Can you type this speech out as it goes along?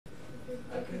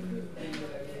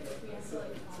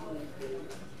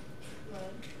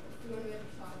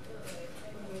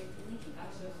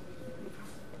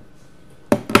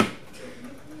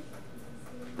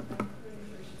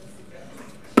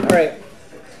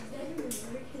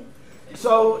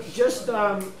So just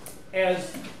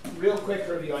as real quick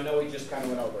review, I know we just kind of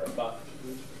went over it, but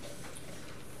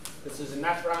this is a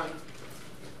nephron.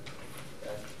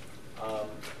 Okay.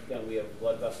 Again, we have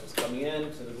blood vessels coming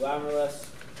in to the glomerulus,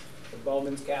 the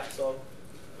Bowman's capsule.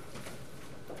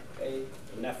 Okay.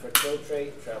 The nephric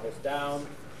filtrate travels down.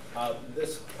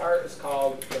 This part is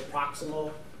called the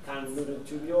proximal convoluted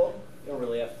tubule. You don't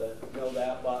really have to know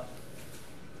that, but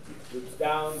it loops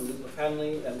down, the loop of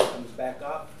Henle, then comes back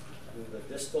up to the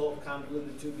distal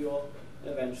convoluted tubule,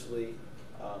 and eventually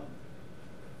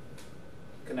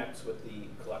connects with the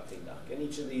collecting duct. And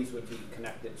each of these would be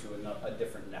connected to a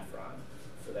different nephron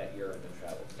for that urine to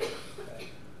travel through. Okay.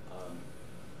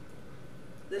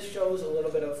 This shows a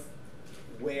little bit of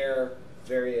where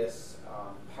various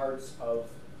parts of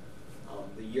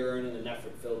the urine and the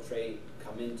nephric filtrate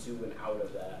come into and out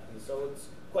of that. And so it's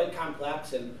quite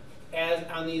complex. And as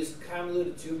on these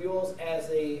convoluted tubules, as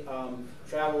they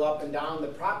travel up and down, the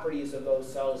properties of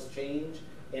those cells change,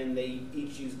 and they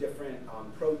each use different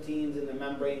proteins in the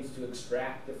membranes to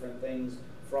extract different things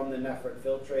from the nephric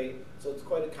filtrate. So it's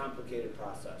quite a complicated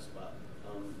process, but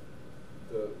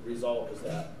the result is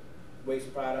that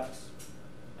waste products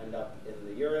end up in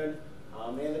the urine,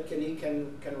 and the kidney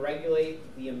can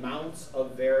regulate the amounts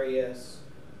of various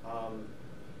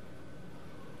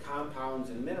compounds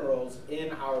and minerals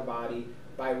in our body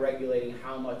by regulating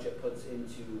how much it puts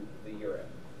into the urine.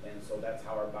 And so that's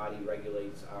how our body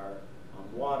regulates our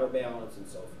water balance and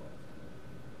so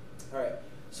forth. All right,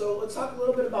 so let's talk a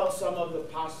little bit about some of the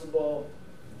possible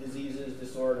diseases,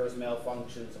 disorders,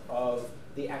 malfunctions of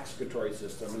the excretory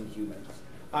system in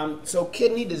humans. So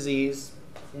kidney disease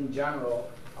in general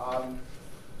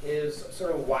is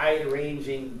sort of a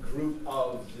wide-ranging group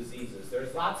of diseases.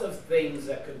 There's lots of things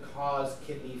that could cause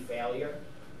kidney failure.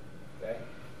 Okay,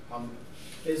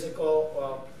 physical.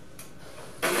 Well,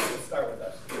 let's start with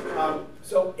this.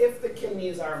 So if the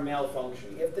kidneys are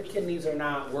malfunctioning, if the kidneys are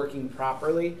not working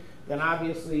properly, then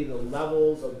obviously the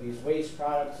levels of these waste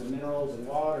products and minerals and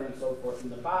water and so forth in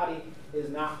the body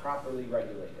is not properly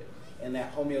regulated, and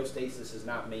that homeostasis is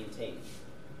not maintained.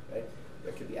 Okay?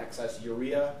 There could be excess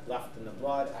urea left in the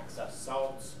blood, excess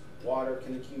salts, water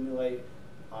can accumulate.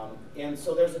 And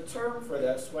so there's a term for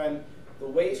this when the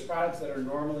waste products that are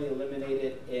normally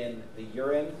eliminated in the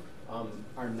urine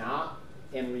are not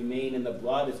and remain in the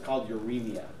blood. It's called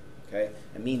uremia. Okay?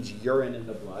 It means urine in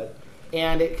the blood.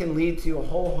 And it can lead to a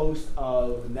whole host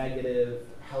of negative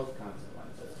health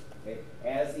consequences. Okay?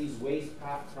 As these waste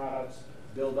products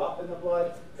build up in the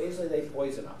blood, basically they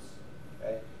poison us.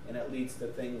 Okay? And it leads to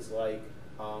things like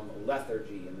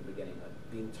lethargy in the beginning,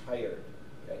 like being tired,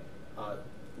 okay?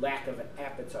 Lack of an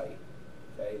appetite,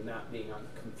 okay? Not being on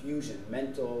confusion,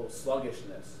 mental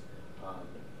sluggishness,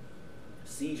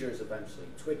 seizures eventually,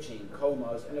 twitching,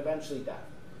 comas, and eventually death.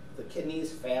 If the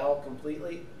kidneys fail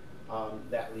completely,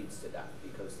 that leads to death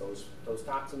because those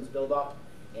toxins build up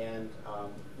and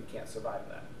you can't survive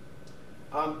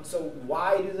that. So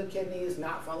why do the kidneys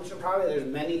not function properly? There's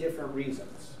many different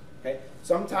reasons. Okay?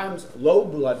 Sometimes low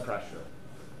blood pressure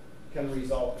can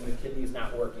result in the kidneys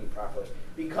not working properly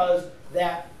because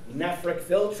that nephric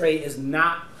filtrate is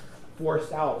not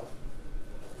forced out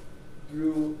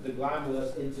through the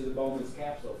glomerulus into the Bowman's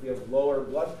capsule. If you have lower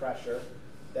blood pressure,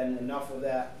 then enough of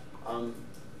that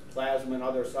plasma and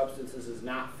other substances is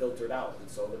not filtered out, and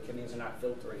so the kidneys are not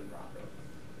filtering properly.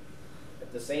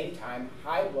 At the same time,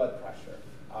 high blood pressure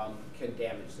can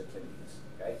damage the kidneys.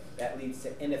 Okay? That leads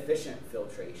to inefficient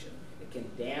filtration. It can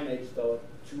damage the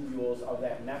tubules of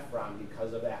that nephron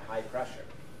because of that high pressure,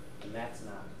 and that's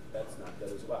not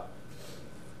good as well.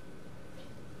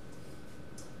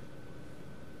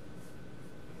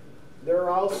 There are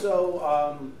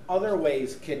also other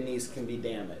ways kidneys can be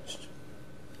damaged.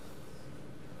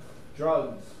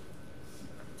 Drugs,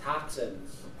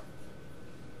 toxins,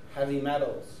 heavy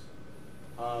metals.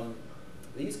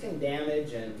 These can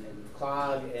damage and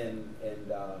clog and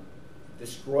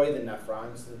destroy the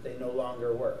nephrons so that they no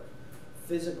longer work.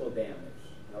 Physical damage,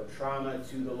 trauma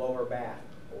to the lower back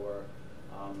or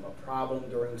a problem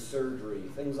during surgery,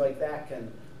 things like that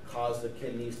can cause the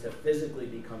kidneys to physically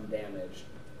become damaged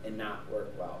and not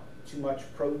work well. Too much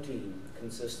protein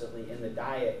consistently in the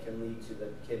diet can lead to the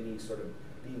kidneys sort of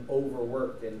being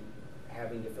overworked and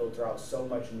having to filter out so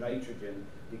much nitrogen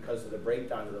because of the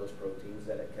breakdown of those proteins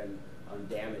that it can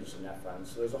damage the nephrons.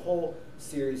 So there's a whole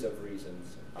series of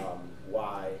reasons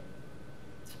why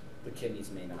the kidneys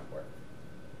may not work.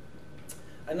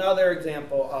 Another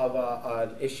example of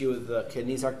an issue with the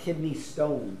kidneys are kidney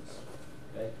stones.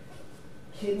 Okay?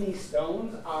 Kidney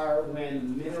stones are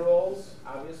when minerals,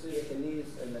 obviously the kidneys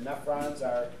and the nephrons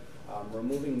are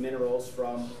removing minerals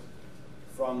from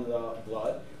from the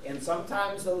blood, and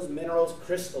sometimes those minerals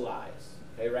crystallize.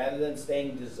 Okay, rather than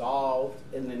staying dissolved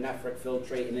in the nephric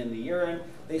filtrate and in the urine,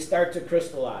 they start to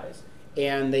crystallize,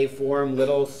 and they form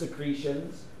little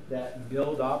secretions that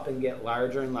build up and get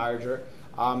larger and larger.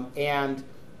 And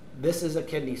this is a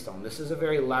kidney stone. This is a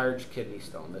very large kidney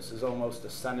stone. This is almost a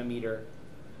centimeter,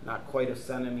 not quite a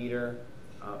centimeter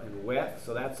in width.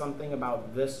 So that's something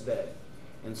about this big.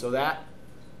 And so that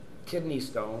kidney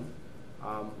stone,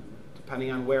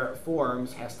 depending on where it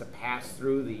forms, has to pass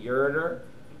through the ureter,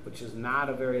 which is not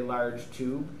a very large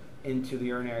tube, into the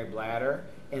urinary bladder,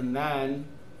 and then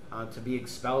to be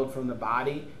expelled from the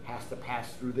body has to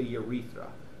pass through the urethra.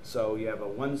 So you have a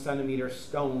 1 centimeter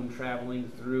stone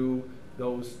traveling through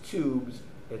those tubes.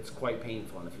 It's quite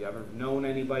painful. And if you ever known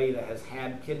anybody that has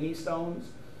had kidney stones,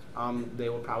 they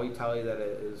will probably tell you that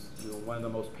it is one of the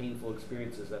most painful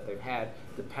experiences that they've had,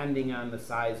 depending on the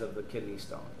size of the kidney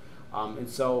stone. And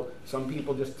so some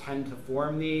people just tend to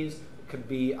form these. It could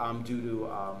be due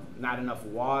to not enough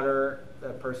water, the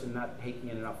person not taking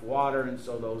in enough water, and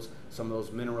so some of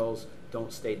those minerals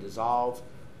don't stay dissolved.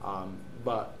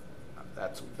 But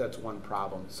that's one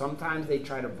problem. Sometimes they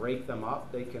try to break them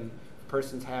up.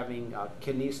 Person's having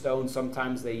kidney stones,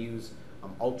 sometimes they use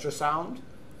ultrasound,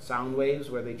 sound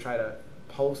waves, where they try to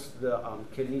pulse the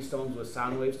kidney stones with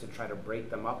sound waves to try to break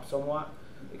them up somewhat.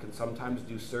 They can sometimes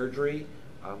do surgery,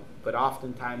 but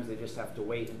oftentimes they just have to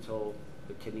wait until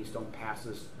the kidney stone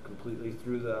passes completely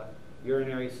through the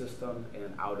urinary system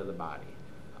and out of the body.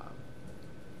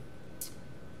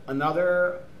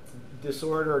 Another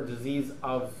disorder or disease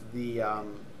of the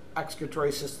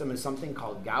excretory system is something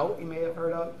called gout, you may have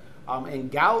heard of.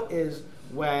 And gout is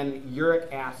when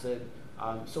uric acid,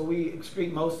 so we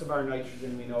excrete most of our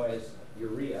nitrogen we know as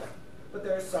urea, but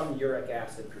there's some uric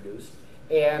acid produced.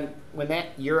 And when that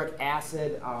uric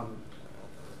acid,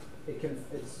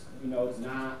 it's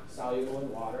not soluble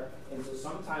in water, and so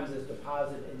sometimes it's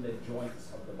deposited in the joints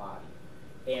of the body.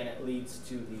 And it leads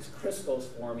to these crystals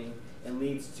forming and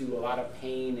leads to a lot of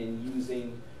pain in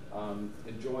using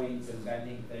the joints and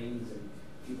bending things. And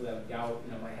people that have gout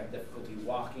might have difficulty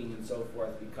walking and so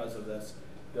forth because of this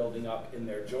building up in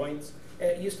their joints.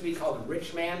 It used to be called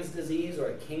rich man's disease or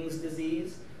a king's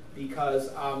disease because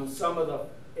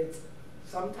it's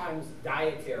sometimes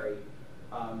dietary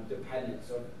dependent.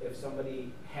 So if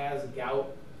somebody has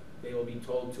gout, they will be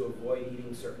told to avoid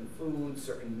eating certain foods,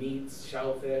 certain meats,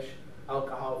 shellfish,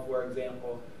 alcohol, for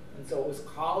example. And so it was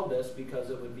called this because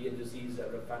it would be a disease that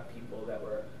would affect people that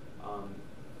were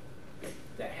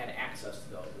that had access to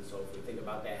those. And so if we think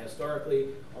about that historically,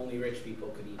 only rich people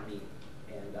could eat meat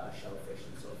and shellfish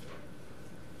and so forth.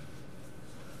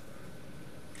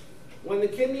 When the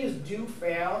kidneys do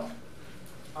fail,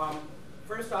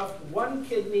 first off, one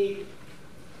kidney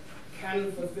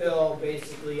can fulfill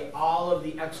basically all of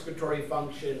the excretory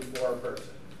function for a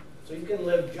person. So you can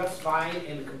live just fine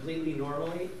and completely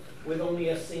normally with only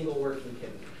a single working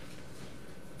kidney.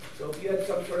 So if you had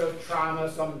some sort of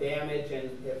trauma, some damage, and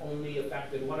it only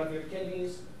affected one of your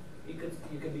kidneys, you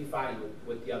could be fine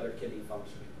with the other kidney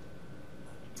functioning.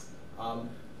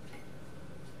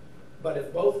 But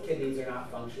if both kidneys are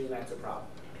not functioning, that's a problem.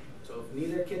 So if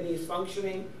neither kidney is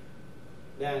functioning,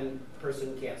 then a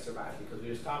person can't survive, because we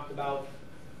just talked about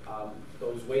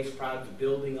those waste products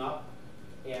building up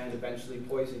and eventually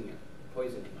poisoning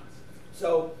us.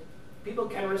 So people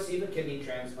can receive a kidney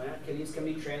transplant. Kidneys can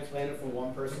be transplanted from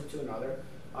one person to another.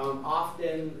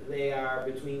 Often they are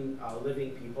between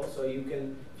living people. So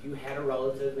if you had a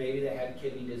relative maybe that had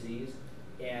kidney disease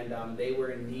and they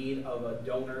were in need of a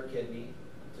donor kidney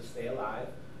to stay alive,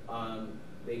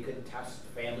 they could test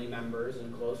family members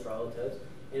and close relatives.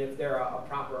 And if they're a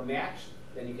proper match,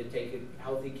 then you could take a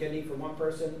healthy kidney from one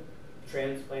person,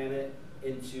 transplant it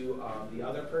into the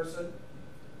other person,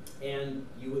 and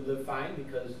you would live fine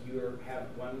because you have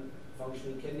one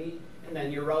functioning kidney, and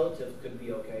then your relative could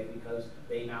be okay because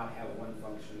they now have one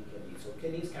functioning kidney. So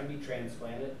kidneys can be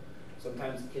transplanted.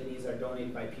 Sometimes kidneys are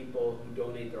donated by people who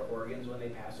donate their organs when they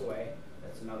pass away.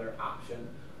 That's another option.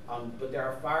 But there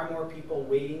are far more people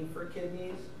waiting for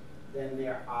kidneys than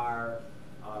there are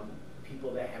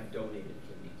people that have donated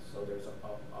kidneys. So there's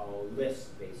a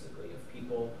list, basically, of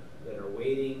people that are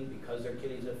waiting because their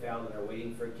kidneys have failed and are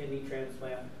waiting for a kidney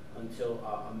transplant until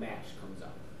a match comes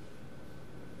up.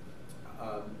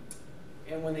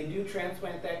 And when they do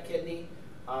transplant that kidney,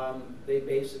 they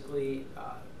basically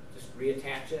just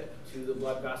reattach it to the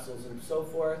blood vessels and so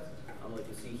forth. Like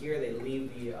you see here, they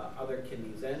leave the other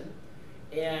kidneys in.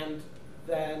 And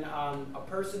then a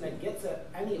person that gets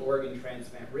any organ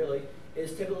transplant really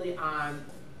is typically on,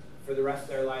 for the rest of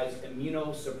their lives,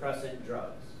 immunosuppressant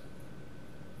drugs.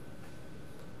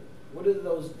 what do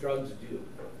those drugs do?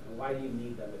 And why do you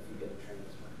need them if you get a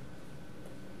transplant?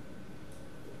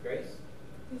 Grace?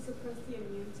 They suppress the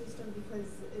immune system because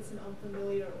it's an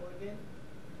unfamiliar organ.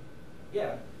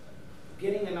 Yeah.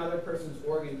 Getting another person's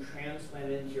organ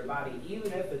transplanted into your body,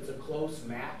 even if it's a close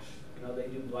match, you know, they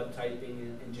do blood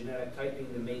typing and genetic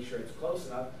typing to make sure it's close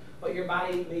enough, but your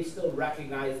body may still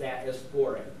recognize that as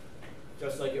foreign,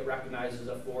 just like it recognizes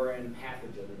a foreign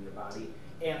pathogen in your body,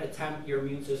 and your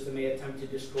immune system may attempt to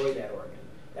destroy that organ.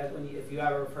 That's when if you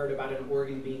ever heard about an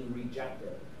organ being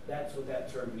rejected, that's what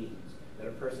that term means, that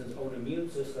a person's own immune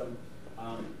system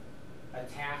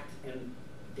attacked and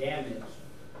damaged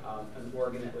an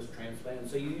organ that was transplanted.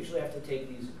 So you usually have to take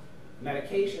these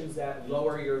medications that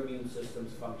lower your immune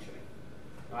system's functioning.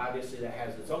 Now, obviously, that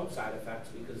has its own side effects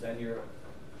because then you're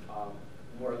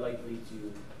more likely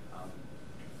to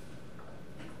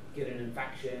get an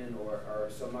infection or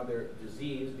some other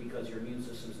disease because your immune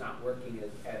system's not working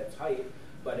at its height,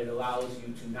 but it allows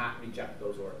you to not reject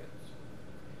those organs.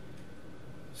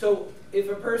 So if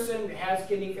a person has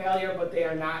kidney failure but they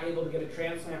are not able to get a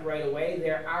transplant right away,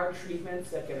 there are treatments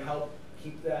that can help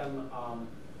keep them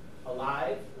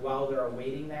alive while they're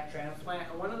awaiting that transplant.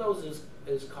 And one of those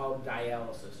is called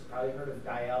dialysis. You've probably heard of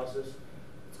dialysis.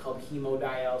 It's called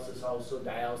hemodialysis, also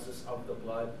dialysis of the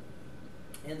blood.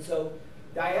 And so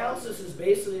dialysis is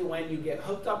basically when you get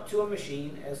hooked up to a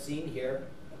machine, as seen here,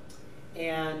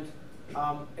 and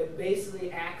it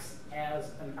basically acts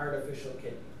as an artificial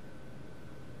kidney.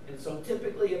 And so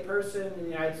typically a person in the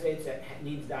United States that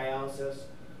needs dialysis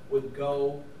would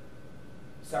go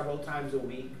several times a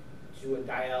week to a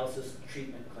dialysis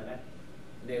treatment clinic.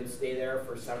 And they would stay there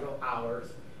for several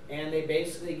hours. And they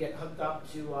basically get hooked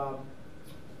up to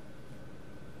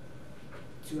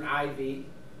an IV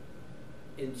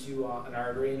into an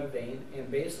artery and a vein. And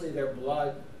basically their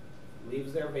blood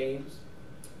leaves their veins,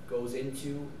 goes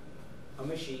into a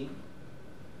machine.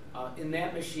 In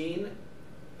that machine,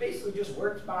 basically just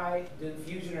works by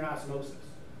diffusion and osmosis.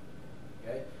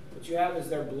 Okay? What you have is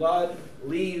their blood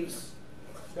leaves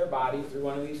their body through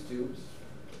one of these tubes.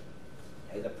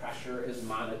 Okay? The pressure is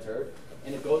monitored,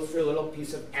 and it goes through a little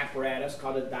piece of apparatus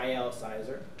called a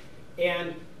dialyzer,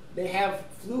 and they have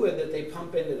fluid that they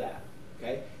pump into that.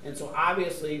 Okay? And so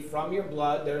obviously from your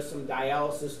blood there's some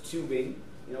dialysis tubing.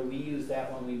 You know, we use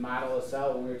that when we model a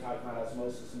cell when we were talking about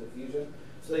osmosis and diffusion.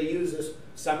 So they use this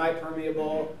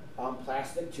semi-permeable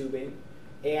plastic tubing,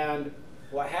 and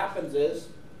what happens is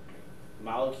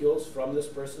molecules from this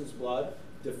person's blood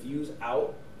diffuse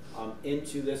out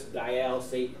into this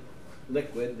dialysate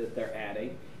liquid that they're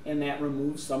adding, and that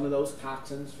removes some of those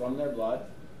toxins from their blood.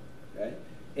 Okay?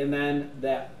 And then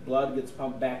that blood gets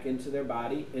pumped back into their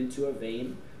body, into a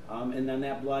vein, and then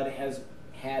that blood has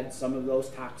had some of those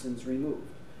toxins removed.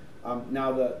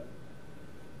 Now the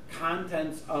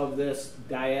contents of this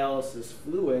dialysis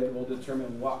fluid will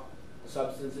determine what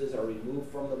substances are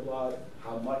removed from the blood,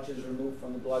 how much is removed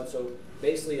from the blood. So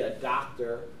basically a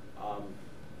doctor,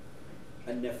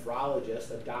 a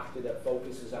nephrologist, a doctor that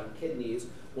focuses on kidneys,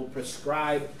 will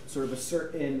prescribe sort of a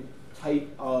certain type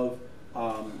of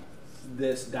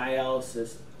this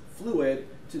dialysis fluid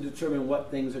to determine what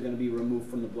things are going to be removed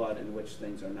from the blood and which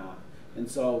things are not. And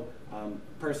so a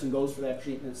person goes for that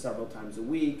treatment several times a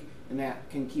week, and that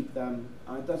can keep them,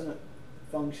 it doesn't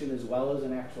function as well as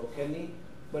an actual kidney,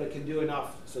 but it can do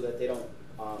enough so that they don't,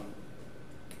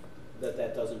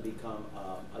 that doesn't become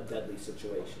a deadly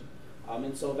situation.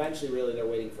 And so eventually really they're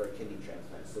waiting for a kidney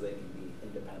transplant so they can be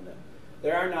independent.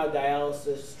 There are now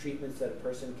dialysis treatments that a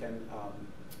person can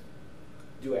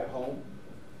do at home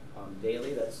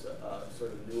daily. That's a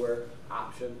sort of newer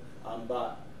option,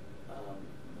 but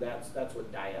that's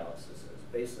what dialysis is,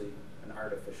 basically an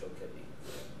artificial kidney.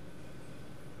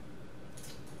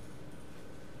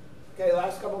 Okay,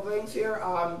 last couple things here.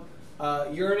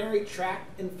 Urinary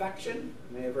tract infection,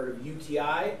 you may have heard of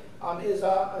UTI, is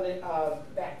a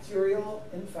bacterial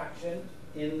infection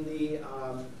in the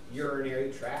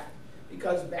urinary tract,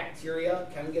 because bacteria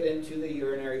can get into the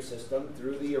urinary system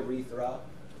through the urethra,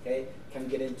 okay, can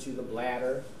get into the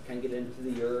bladder, can get into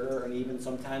the ureter, and even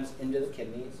sometimes into the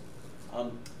kidneys.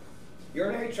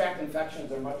 Urinary tract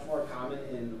infections are much more common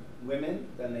in women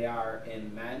than they are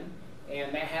in men,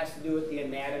 and that has to do with the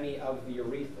anatomy of the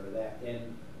urethra, that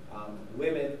in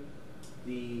women,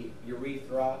 the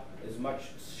urethra is much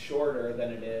shorter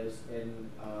than it is in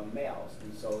males,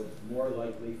 and so it's more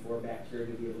likely for bacteria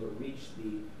to be able to reach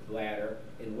the bladder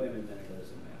in women than it is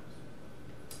in males.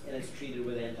 And it's treated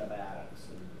with antibiotics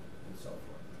and so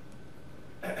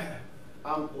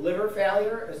forth. Liver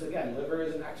failure is, again, liver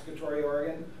is an excretory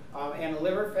organ, and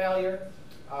liver failure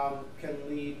can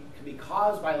be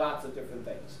caused by lots of different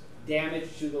things.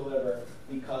 damage to the liver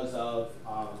because of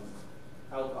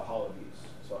alcohol abuse.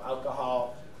 So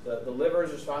alcohol, the liver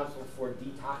is responsible for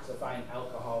detoxifying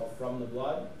alcohol from the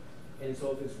blood. And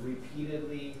so if it's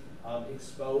repeatedly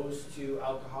exposed to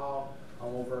alcohol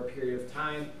over a period of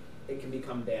time, it can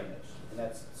become damaged. And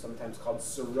that's sometimes called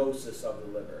cirrhosis of the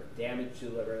liver, damage to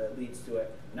the liver that leads to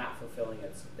it not fulfilling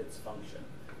its function.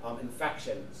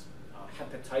 Infections,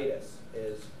 hepatitis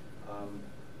is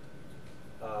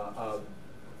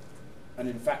an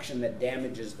infection that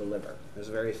damages the liver. There's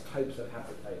various types of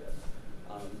hepatitis.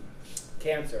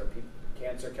 Cancer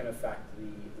can affect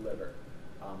the liver.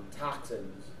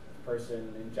 Toxins,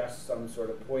 person ingests some sort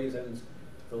of poisons,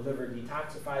 the liver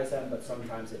detoxifies them, but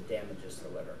sometimes it damages the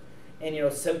liver.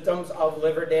 And symptoms of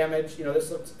liver damage,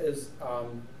 this is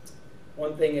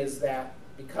one thing is that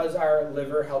because our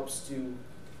liver helps to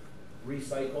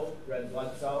recycle red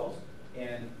blood cells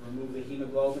and remove the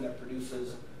hemoglobin, it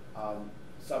produces a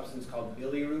substance called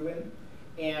bilirubin.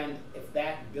 And if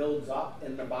that builds up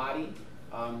in the body,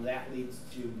 that leads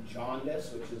to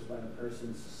jaundice, which is when a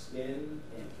person's skin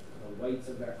and the whites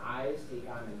of their eyes take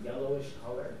on a yellowish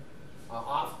color.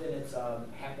 Often it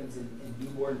happens in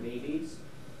newborn babies,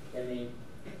 and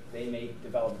they may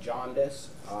develop jaundice,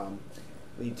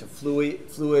 lead to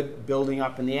fluid building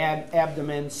up in the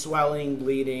abdomen, swelling,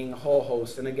 bleeding, a whole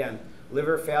host. And again,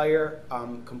 liver failure,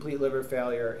 complete liver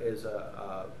failure is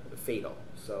fatal.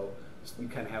 So you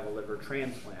can have a liver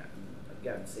transplant. And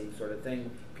again, same sort of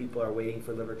thing. People are waiting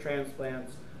for liver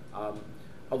transplants,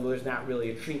 although there's not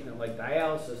really a treatment like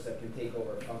dialysis that can take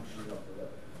over functioning of the liver.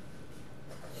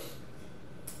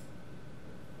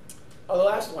 Oh, the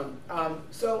last one.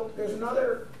 So there's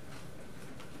another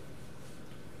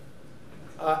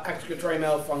excretory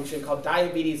malfunction called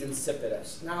diabetes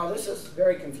insipidus. Now, this is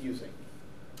very confusing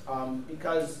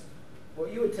because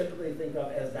what you would typically think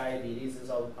of as diabetes is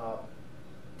a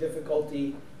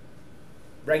difficulty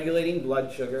regulating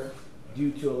blood sugar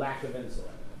due to a lack of insulin.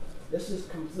 This is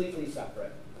completely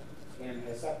separate and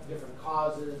has different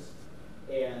causes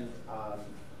and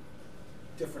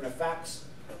different effects.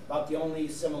 About the only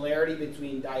similarity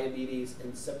between diabetes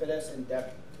insipidus and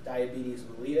diabetes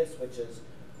mellitus, which is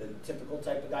the typical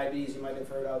type of diabetes you might have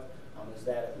heard of, is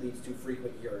that it leads to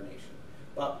frequent urination.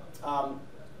 But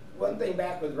one thing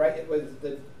back with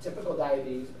the typical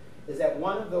diabetes is that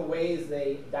one of the ways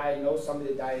they diagnose somebody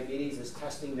with diabetes is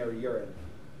testing their urine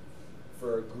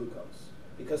for glucose.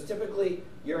 Because typically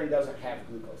urine doesn't have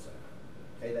glucose in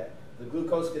it. Okay, that the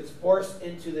glucose gets forced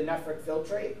into the nephric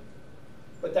filtrate,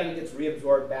 but then it gets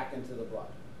reabsorbed back into the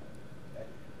blood. Okay?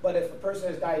 But if a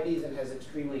person has diabetes and has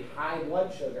extremely high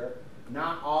blood sugar,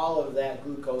 not all of that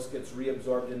glucose gets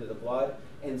reabsorbed into the blood,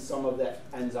 and some of that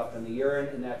ends up in the urine,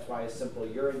 and that's why a simple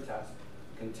urine test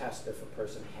can test if a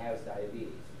person has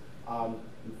diabetes.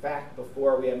 In fact,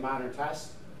 before we had modern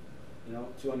tests,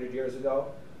 200 years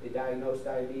ago, they diagnosed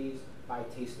diabetes by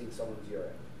tasting someone's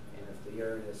urine. And if the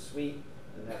urine is sweet,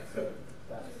 then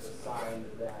that's a sign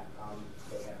that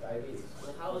they have diabetes.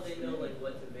 Well, how would they know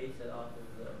what to base it off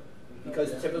of?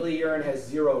 Because typically urine has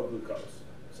 0 glucose.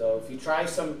 So if you try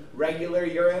some regular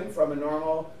urine from a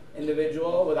normal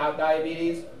individual without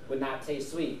diabetes, would not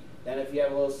taste sweet. Then if you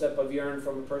have a little sip of urine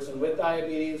from a person with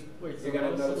diabetes, you're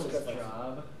going to notice a difference.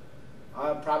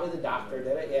 Probably the doctor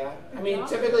did it, yeah. I mean,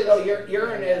 typically though,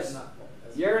 urine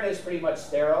is pretty much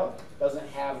sterile, doesn't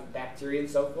have bacteria and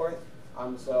so forth.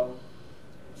 So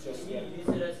it's just. Can you use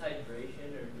it as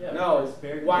hydration or? Yeah, no,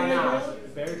 why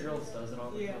not? Bear Grylls does it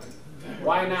all the time.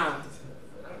 Why not?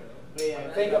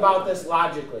 Think about this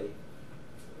logically.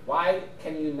 Why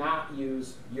can you not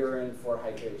use urine for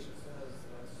hydration?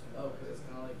 Oh, because it's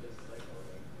kind of like this cycle,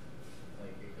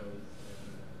 like it goes in,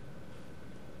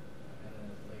 and then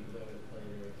later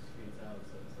it excretes out,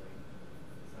 so it's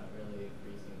not really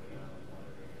increasing the amount of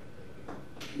water you're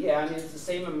taking. Yeah, I mean it's the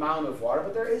same amount of water,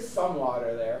 but there is some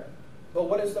water there. But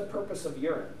what is the purpose of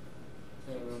urine?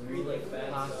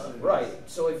 Right.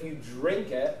 So if you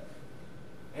drink it,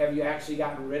 have you actually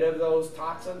gotten rid of those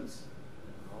toxins?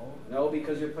 No,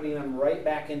 because you're putting them right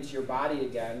back into your body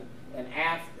again,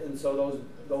 and so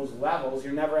those levels,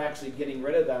 you're never actually getting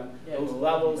rid of them. Yeah, those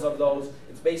levels of those,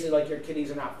 it's basically like your kidneys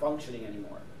are not functioning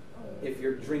anymore. If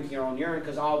you're drinking your own urine,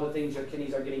 because all the things your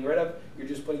kidneys are getting rid of, you're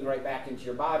just putting right back into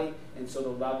your body, and so the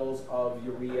levels of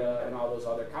urea and all those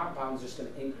other compounds are just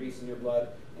going to increase in your blood,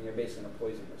 and you're basically going to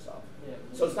poison yourself. Yeah.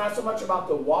 So it's not so much about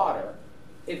the water.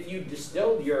 If you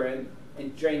distilled urine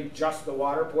and drained just the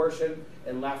water portion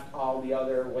and left all the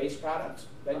other waste products,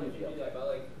 then you'd be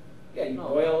okay. Yeah, you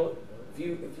boil.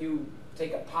 If you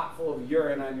take a pot full of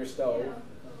urine on your stove,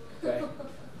 okay,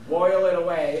 boil it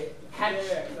away,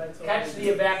 catch the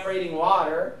evaporating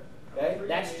water, Okay,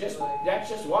 that's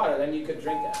just water. Then you could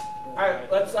drink it. All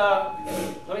right,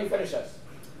 let me finish this.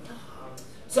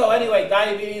 So anyway,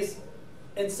 diabetes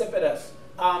insipidus.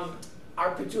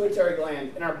 Our pituitary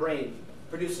gland in our brain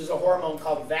produces a hormone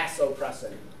called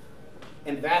vasopressin.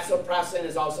 And vasopressin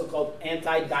is also called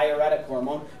antidiuretic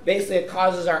hormone. Basically, it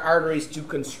causes our arteries to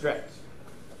constrict.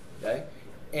 Okay?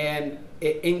 And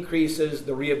it increases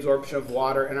the reabsorption of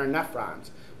water in our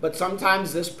nephrons. But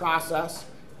sometimes this process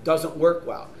doesn't work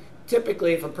well.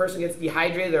 Typically, if a person gets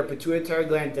dehydrated, their pituitary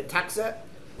gland detects it,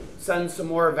 sends some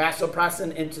more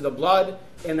vasopressin into the blood,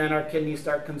 and then our kidneys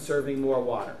start conserving more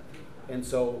water. And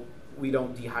so we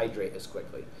don't dehydrate as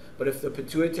quickly. But if the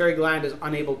pituitary gland is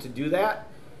unable to do that,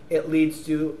 it leads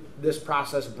to this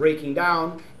process breaking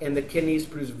down, and the kidneys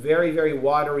produce very, very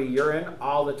watery urine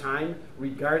all the time,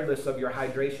 regardless of your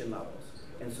hydration levels.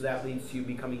 And so that leads to you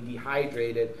becoming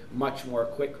dehydrated much more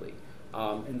quickly.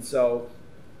 And so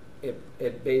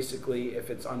it basically, if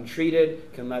it's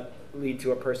untreated, can lead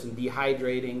to a person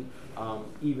dehydrating,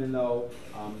 even though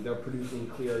they're producing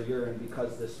clear urine,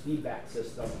 because this feedback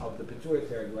system of the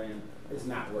pituitary gland is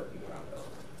not working properly.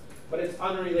 But it's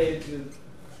unrelated to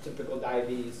typical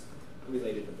diabetes,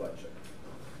 related to blood sugar.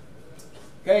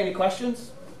 Okay, any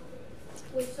questions?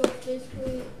 Wait, so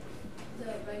basically the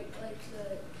other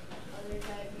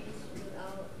diabetes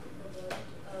without the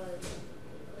blood,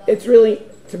 It's really,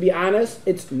 to be honest,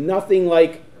 it's nothing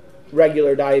like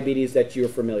regular diabetes that you're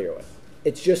familiar with.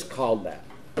 It's just called that.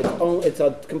 It's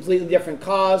a completely different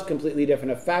cause, completely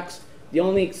different effects. The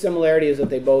only similarity is that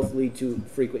they both lead to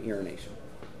frequent urination.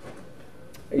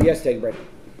 You guys take a break.